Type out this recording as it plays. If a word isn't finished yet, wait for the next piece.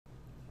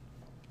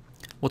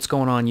What's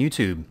going on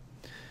YouTube?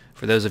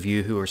 For those of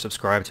you who are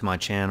subscribed to my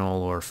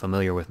channel or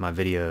familiar with my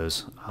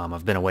videos,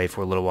 I've been away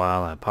for a little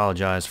while. I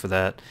apologize for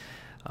that.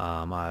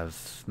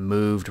 I've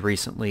moved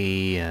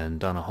recently and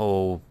done a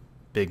whole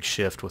big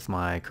shift with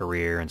my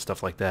career and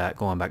stuff like that,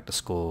 going back to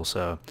school,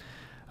 so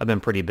I've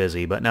been pretty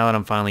busy. But now that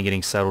I'm finally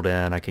getting settled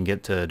in, I can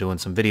get to doing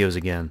some videos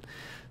again.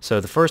 So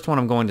the first one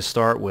I'm going to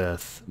start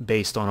with,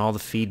 based on all the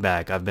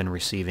feedback I've been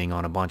receiving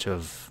on a bunch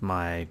of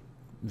my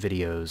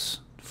videos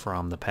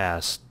from the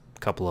past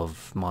couple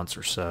of months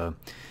or so,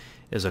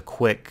 is a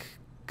quick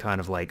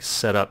kind of like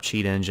set up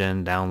Cheat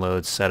Engine,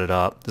 download, set it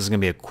up. This is going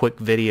to be a quick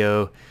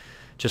video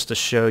just to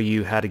show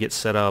you how to get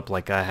set up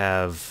like I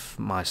have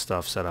my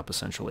stuff set up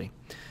essentially.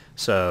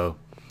 So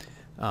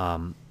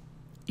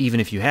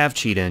even if you have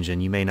Cheat Engine,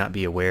 you may not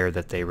be aware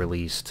that they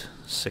released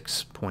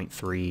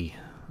 6.3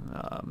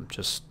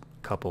 just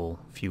a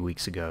few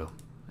weeks ago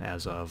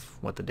as of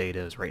what the date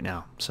is right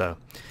now. So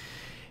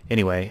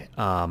anyway,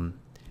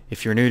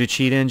 if you're new to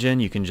Cheat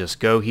Engine, you can just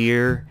go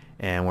here,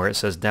 and where it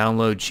says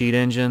download Cheat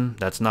Engine,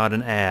 that's not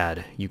an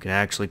ad. You can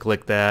actually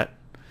click that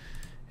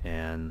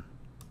and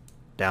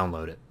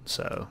download it.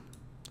 So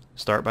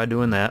start by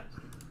doing that.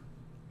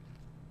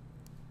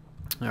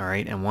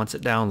 Alright, and once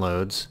it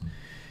downloads,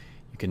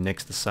 you can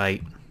nix the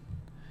site.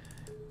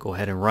 Go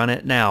ahead and run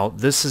it. Now,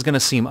 this is going to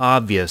seem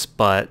obvious,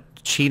 but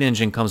Cheat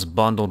Engine comes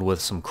bundled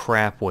with some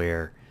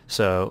crapware,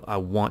 so I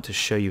want to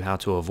show you how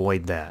to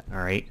avoid that.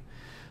 Alright,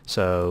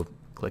 so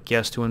click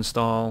yes to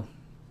install.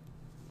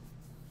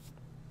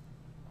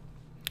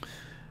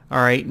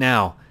 Alright,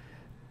 now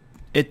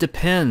it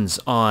depends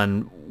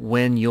on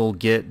when you'll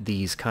get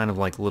these kind of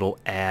like little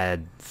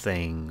ad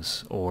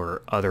things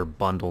or other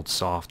bundled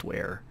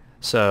software.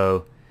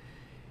 So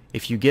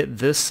if you get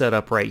this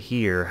setup right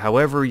here,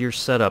 however your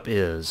setup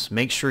is,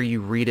 make sure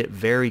you read it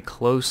very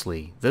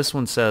closely. This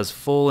one says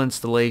full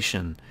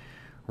installation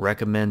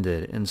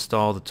recommended,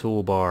 install the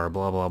toolbar,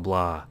 blah blah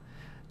blah.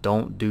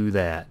 Don't do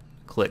that.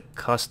 Click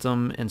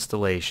custom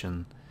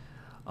installation,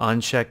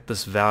 uncheck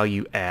this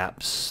value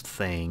apps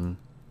thing,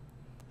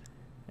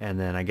 and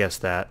then I guess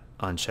that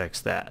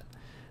unchecks that.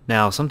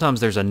 Now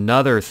sometimes there's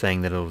another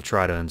thing that it'll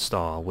try to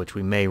install, which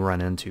we may run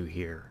into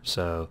here.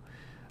 So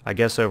I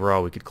guess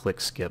overall we could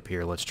click skip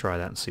here. Let's try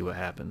that and see what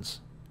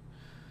happens.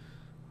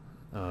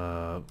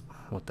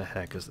 What the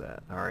heck is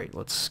that? Alright,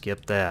 let's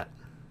skip that.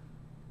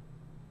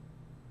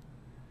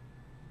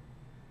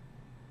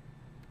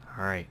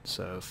 Alright,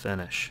 so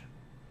finish.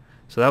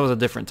 So that was a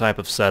different type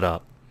of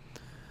setup.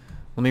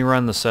 Let me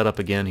run the setup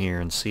again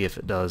here and see if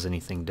it does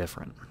anything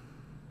different.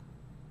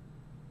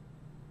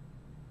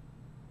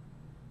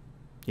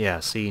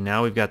 Yeah, see,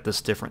 now we've got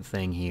this different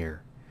thing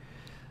here.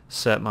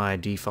 Set my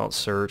default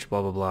search,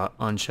 blah blah blah,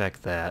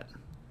 uncheck that.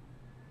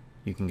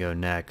 You can go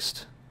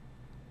next.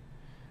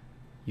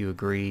 You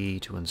agree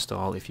to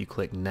install if you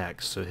click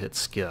next, so hit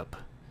skip.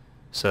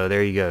 So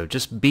there you go.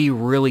 Just be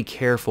really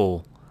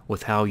careful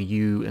with how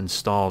you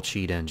install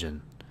Cheat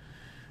Engine.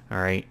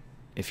 Alright,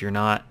 if you're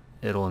not,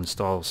 it'll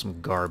install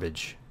some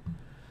garbage.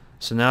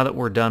 So now that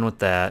we're done with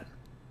that,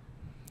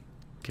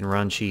 you can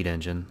run Cheat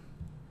Engine.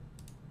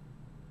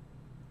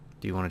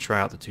 Do you want to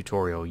try out the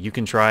tutorial? You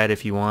can try it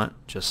if you want.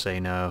 Just say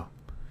no.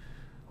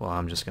 Well,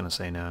 I'm just going to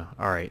say no.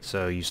 Alright,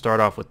 so you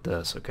start off with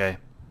this, okay?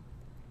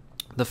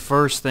 The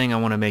first thing I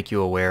want to make you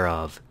aware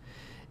of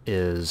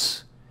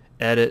is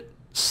edit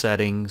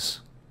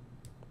settings,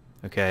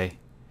 okay?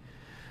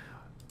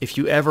 If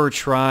you ever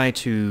try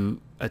to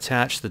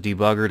attach the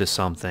debugger to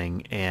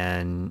something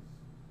and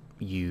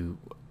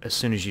as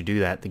soon as you do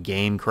that, the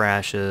game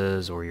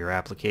crashes or your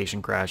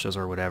application crashes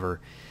or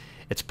whatever,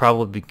 it's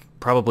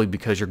probably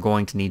because you're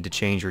going to need to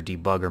change your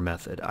debugger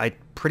method. I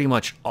pretty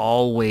much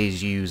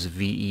always use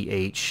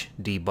VEH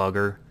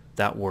debugger.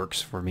 That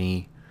works for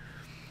me.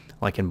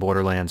 Like in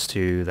Borderlands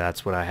 2,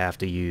 that's what I have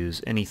to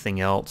use. Anything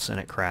else and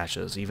it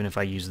crashes. Even if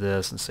I use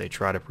this and say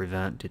try to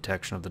prevent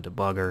detection of the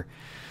debugger.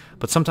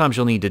 But sometimes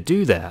you'll need to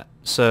do that.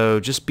 So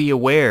just be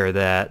aware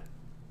that,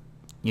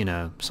 you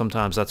know,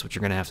 sometimes that's what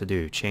you're going to have to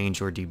do. Change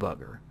your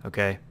debugger,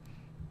 okay?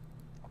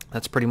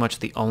 That's pretty much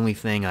the only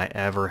thing I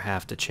ever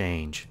have to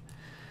change.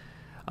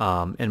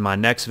 In my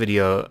next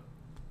video,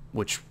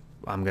 which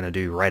I'm going to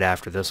do right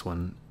after this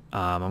one,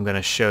 I'm going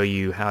to show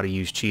you how to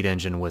use Cheat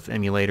Engine with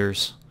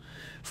emulators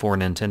for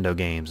Nintendo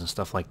games and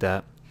stuff like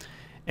that.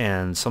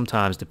 And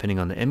sometimes, depending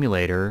on the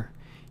emulator,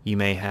 you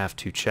may have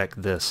to check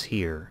this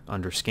here.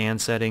 Under Scan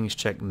Settings,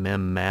 check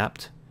Mem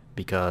Mapped,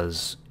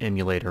 because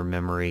emulator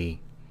memory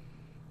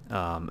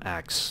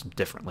acts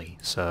differently.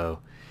 So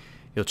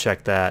you'll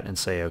check that and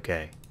say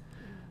OK.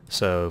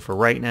 So for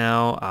right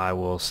now, I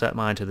will set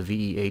mine to the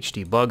VEH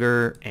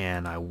debugger,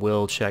 and I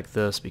will check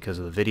this because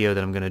of the video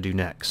that I'm going to do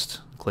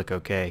next. Click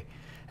OK.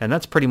 And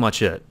that's pretty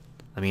much it.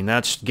 I mean,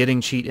 that's getting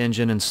Cheat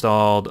Engine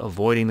installed,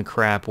 avoiding the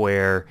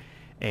crapware,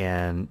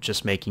 and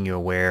just making you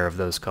aware of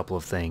those couple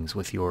of things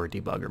with your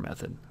debugger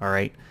method.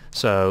 Alright,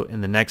 so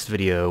in the next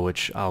video,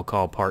 which I'll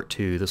call part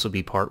 2, this will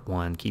be part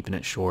 1, keeping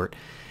it short,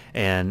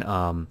 and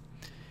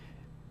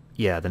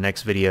yeah, the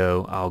next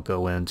video I'll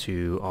go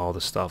into all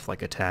the stuff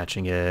like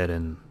attaching it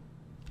and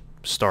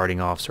starting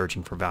off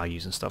searching for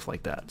values and stuff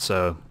like that.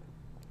 So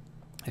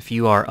if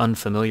you are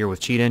unfamiliar with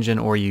Cheat Engine,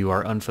 or you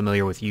are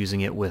unfamiliar with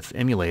using it with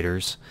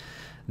emulators,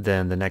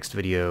 then the next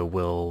video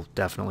will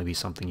definitely be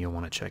something you'll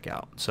want to check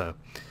out. So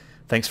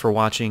thanks for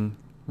watching.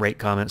 Rate,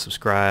 comment,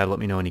 subscribe. Let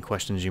me know any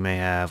questions you may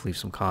have. Leave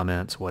some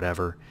comments,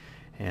 whatever.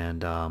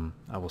 And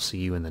I will see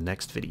you in the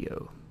next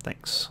video.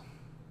 Thanks.